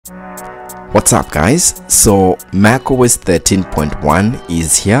What's up guys? So macOS 13.1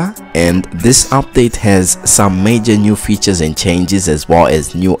 is here, and this update has some major new features and changes as well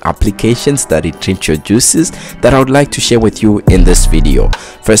as new applications that it introduces that I would like to share with you in this video.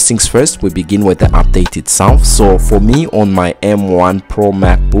 First things first, we begin with the update itself. So for me, on my M1 Pro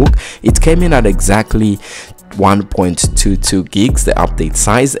MacBook, it came in at exactly 1.22 gigs, the update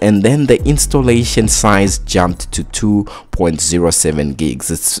size, and then the installation size jumped to 2.07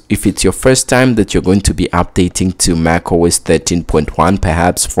 gigs. If it's your first time that you're going to be updating to macOS 13.1,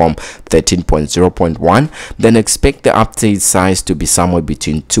 perhaps from 13.0.1, then expect the update size to be somewhere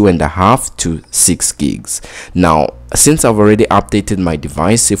between 2.5 to 6 gigs. Now, since I've already updated my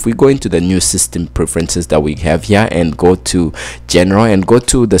device, if we go into the new system preferences that we have here and go to general and go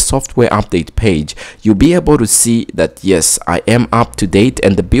to the software update page, you'll be able to see that yes, I am up to date,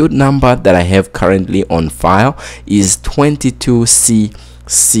 and the build number that I have currently on file is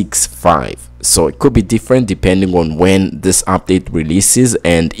 22C65. So it could be different depending on when this update releases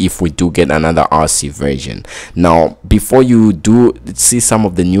and if we do get another RC version. Now, before you do see some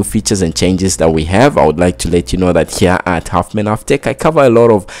of the new features and changes that we have, I would like to let you know that here at Huffman of Tech, I cover a lot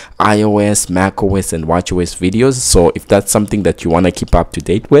of iOS, macOS, and watchOS videos. So if that's something that you want to keep up to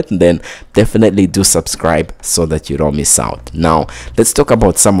date with, then definitely do subscribe so that you don't miss out. Now, let's talk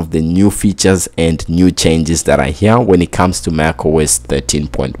about some of the new features and new changes that are here when it comes to macOS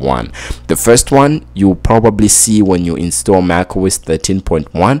 13.1. The first one you'll probably see when you install macOS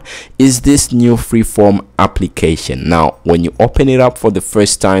 13.1 is this new freeform application. Now, when you open it up for the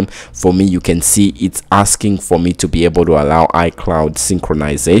first time, for me, you can see it's asking for me to be able to allow iCloud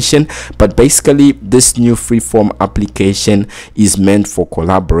synchronization, but basically this new freeform application is meant for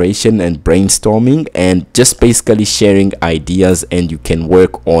collaboration and brainstorming and just basically sharing ideas, and you can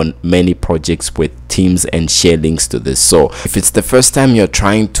work on many projects with teams and share links to this. So if it's the first time you're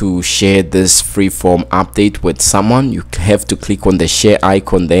trying to share this freeform update with someone, you have to click on the share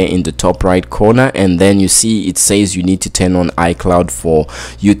icon there in the top right corner, and then you see it says you need to turn on iCloud for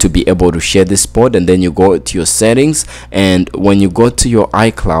you to be able to share this pod. And then you go to your settings, and when you go to your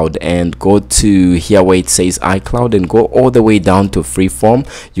iCloud and go to here where it says iCloud and go all the way down to freeform,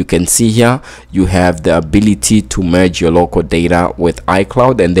 you can see here you have the ability to merge your local data with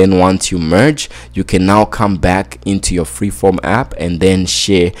iCloud, and then once you merge, you can now come back into your freeform app and then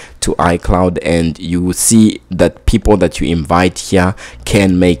share to iCloud, and you will see that people that you invite here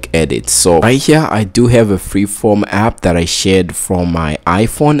can make edits. So right here I do have a freeform app that I shared from my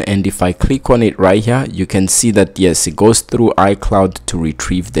iPhone, and if I click on it right here, you can see that yes, it goes through iCloud to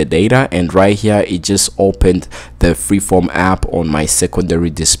retrieve the data, and right here it just opened the freeform app on my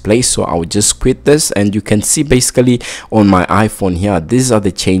secondary display. So I'll just quit this, and you can see basically on my iPhone here, these are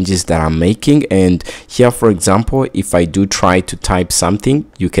the changes that I'm making. And here, for example, if I do try to type something,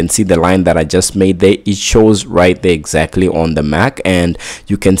 you can see the line that I just made there, it shows right there exactly on the Mac, and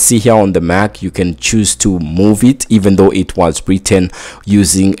you can see here on the Mac you can choose to move it even though it was written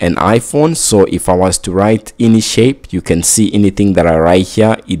using an iPhone. So if I was to write any shape, you can see anything that I write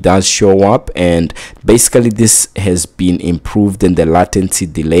here, it does show up, and basically this has been improved and the latency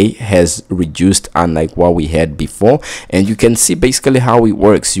delay has reduced unlike what we had before. And you can see basically how it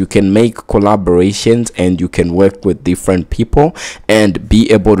works. You can make collaborations and you can work with different people and be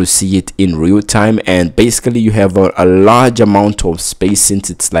able to see it in real time, and basically you have a large amount of space since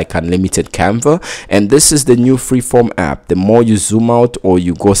it's like unlimited Canva. And this is the new freeform app. The more you zoom out or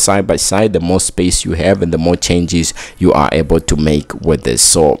you go side by side, the more space you have and the more changes you are able to make with this.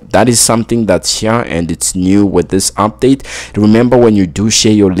 So that is something that's here and it's new with this update. Remember, when you do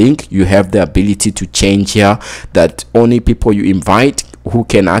share your link, you have the ability to change here that only people you invite who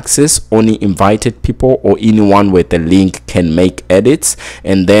can access, only invited people or anyone with the link can make edits,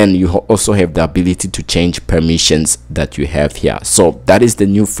 and then you also have the ability to change permissions that you have here. So that is the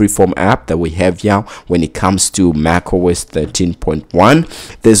new freeform app that we have here when it comes to macOS 13.1.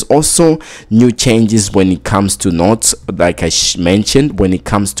 There's also new changes when it comes to notes, like I mentioned, when it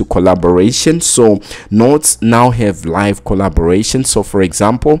comes to collaboration. So notes now have live collaboration. So for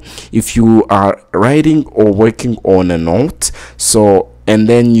example, if you are writing or working on a note, and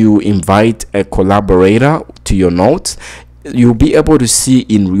then you invite a collaborator to your notes, you'll be able to see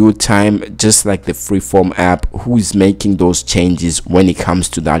in real time, just like the freeform app, who is making those changes when it comes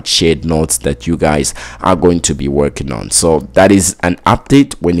to that shared notes that you guys are going to be working on. So that is an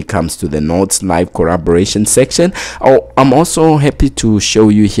update when it comes to the notes live collaboration section. I'm also happy to show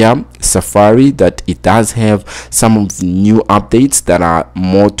you here Safari, that it does have some of the new updates that are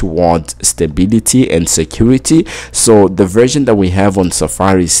more towards stability and security. So the version that we have on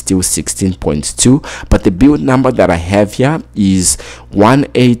Safari is still 16.2, but the build number that I have here here is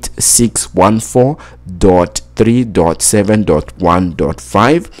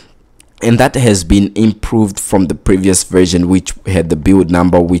 18614.3.7.1.5, and that has been improved from the previous version, which had the build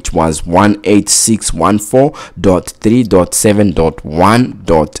number which was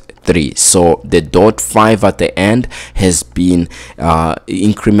 18614.3.7.1.3. So the .5 at the end has been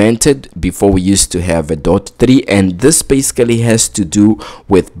incremented. Before we used to have a .3, and this basically has to do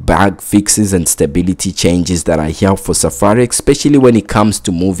with bug fixes and stability changes that are here for Safari, especially when it comes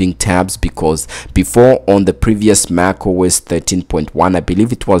to moving tabs, because before on the previous macOS 13.1, I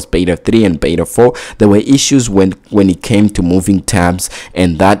believe it was beta 3 and beta 4, there were issues when it came to moving tabs,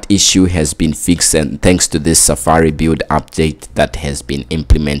 and that issue has been fixed, and thanks to this Safari build update that has been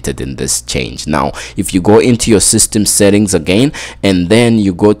implemented in this change. Now if you go into your system settings again, and then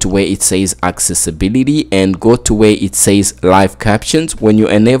you go to where it says accessibility and go to where it says live captions, when you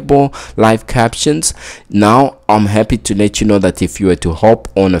enable live captions, now I'm happy to let you know that if you were to hop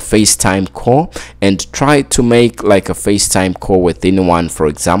on a FaceTime call and try to make like a FaceTime call with anyone, for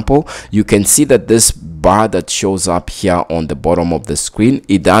example, you can see that this bar that shows up here on the bottom of the screen,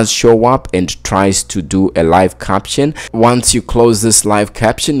 it does show up and tries to do a live caption. Once you close this live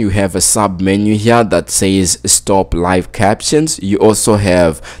caption, you have a sub menu here that says stop live captions. You also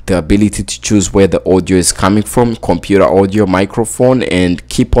have the ability to choose where the audio is coming from, computer audio, microphone, and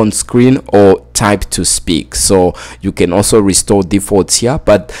keep on screen or type to speak. So you can also restore defaults here,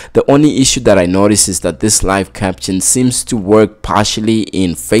 but the only issue that I notice is that this live caption seems to work partially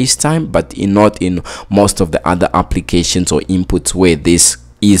in FaceTime, but not in most of the other applications or inputs where this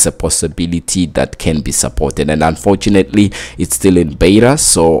is a possibility that can be supported. And unfortunately it's still in beta,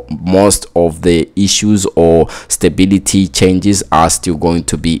 so most of the issues or stability changes are still going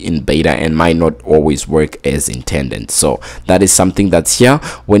to be in beta and might not always work as intended. So that is something that's here.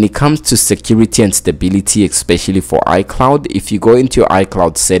 When it comes to security and stability, especially for iCloud, if you go into your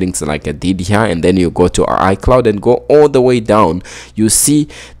iCloud settings like I did here, and then you go to iCloud and go all the way down, you see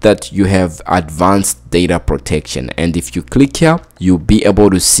that you have advanced data protection, and if you click here, you'll be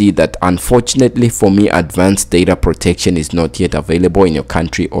able to see that unfortunately for me, advanced data protection is not yet available in your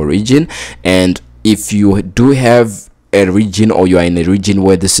country or region. And if you do have a region, or you are in a region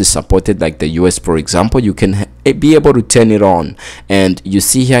where this is supported, like the US for example, you can be able to turn it on. And you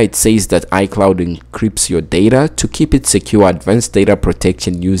see here it says that iCloud encrypts your data to keep it secure. Advanced data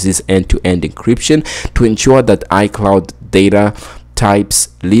protection uses end-to-end encryption to ensure that iCloud data types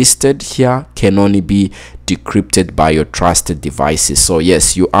listed here can only be decrypted by your trusted devices. So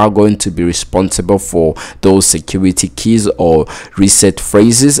yes, you are going to be responsible for those security keys or reset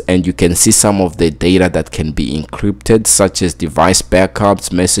phrases, and you can see some of the data that can be encrypted, such as device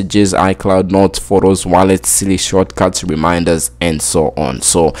backups, messages, iCloud notes, photos, wallets, silly shortcuts, reminders, and so on.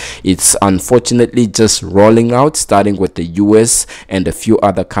 So it's unfortunately just rolling out, starting with the US and a few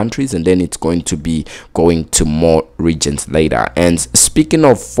other countries, and then it's going to be going to more regions later. And speaking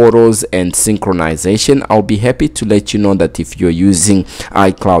of photos and synchronization, I'll be happy to let you know that if you're using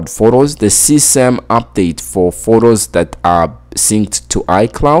iCloud photos, the CSAM update for photos that are synced to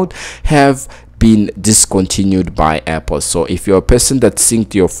iCloud have been discontinued by Apple. So if you're a person that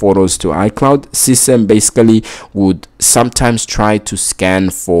synced your photos to iCloud, CSAM basically would sometimes try to scan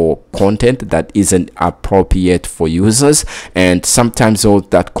for content that isn't appropriate for users, and sometimes all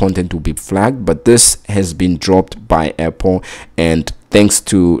that content will be flagged, but this has been dropped by Apple, and thanks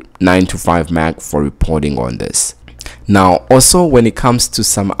to 9to5Mac for reporting on this. Now also, when it comes to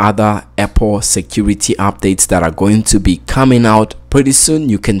some other Apple security updates that are going to be coming out pretty soon,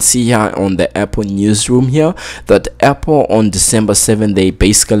 you can see here on the Apple newsroom here that Apple on December 7th, they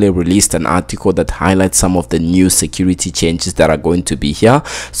basically released an article that highlights some of the new security changes that are going to be here.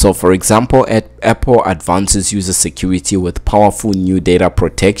 So for example, Apple advances user security with powerful new data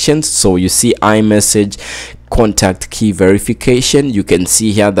protections. So you see iMessage contact key verification. You can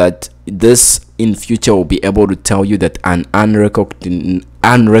see here that this in future will be able to tell you that an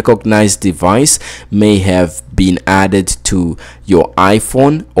unrecognized device may have been added to your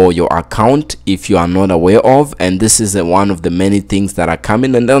iPhone or your account if you are not aware of, and this is one of the many things that are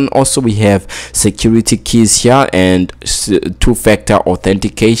coming. And then also we have security keys here and two-factor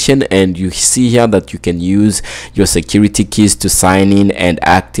authentication, and you see here that you can use your security keys to sign in and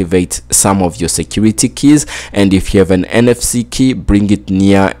activate some of your security keys. And if you have an NFC key, bring it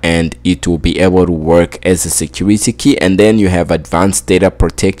near and it will be able to work as a security key. And then you have advanced data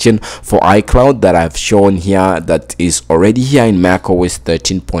protection for iCloud that I've shown here, that is already here in macOS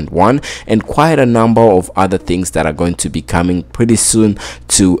 13.1, and quite a number of other things that are going to be coming pretty soon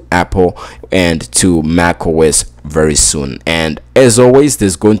to Apple and to macOS very soon. And as always,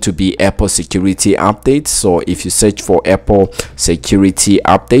 there's going to be Apple security updates. So if you search for Apple security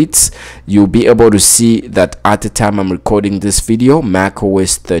updates, you'll be able to see that at the time I'm recording this video,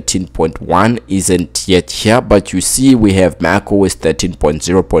 macOS 13.1 isn't yet here, but you see we have macOS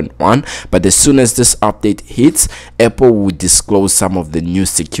 13.0.1. but as soon as this update hits, Apple will disclose some of the new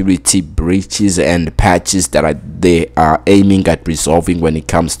security breaches and patches that they are aiming at resolving when it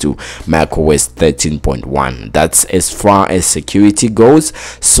comes to macOS 13.1. That's as far as security goes.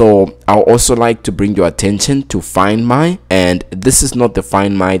 So I'll also like to bring your attention to Find My, and this is not the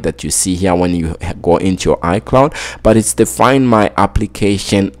Find My that you see here when you go into your iCloud, but it's the Find My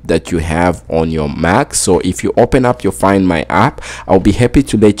application that you have on your Mac. So if you open up your Find My app, I'll be happy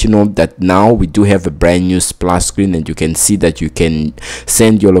to let you know that now we do have a brand new splash screen, and you can see that you can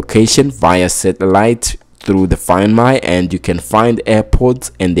send your location via satellite through the Find My, and you can find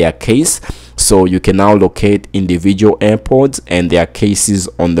airports and their case. So you can now locate individual airports and their cases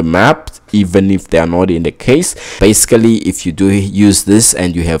on the map, even if they are not in the case. Basically, if you do use this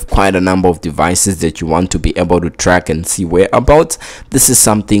and you have quite a number of devices that you want to be able to track and see whereabouts, this is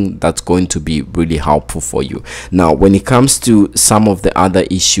something that's going to be really helpful for you. Now, when it comes to some of the other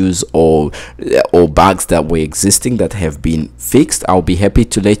issues or bugs that were existing that have been fixed, I'll be happy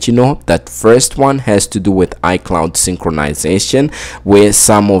to let you know that first one has to do with iCloud synchronization, where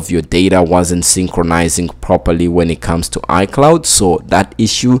some of your data wasn't synchronizing properly when it comes to iCloud. So that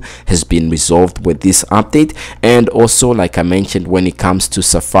issue has been resolved with this update. And also, like I mentioned, when it comes to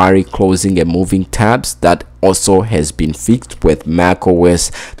Safari closing and moving tabs, that also has been fixed with macOS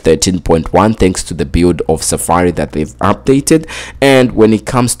 13.1 thanks to the build of Safari that they've updated. And when it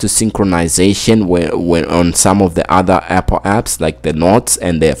comes to synchronization, when on some of the other Apple apps like the Notes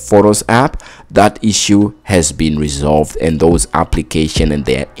and the Photos app, that issue has been resolved, and those application and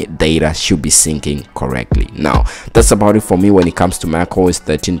their data should be syncing correctly. Now, that's about it for me when it comes to macOS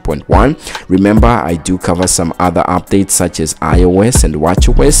 13.1. Remember, I do cover some other updates such as iOS and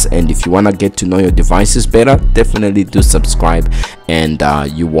watchOS, and if you want to get to know your devices better, definitely do subscribe, and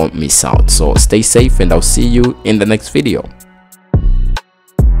you won't miss out. So stay safe, and I'll see you in the next video.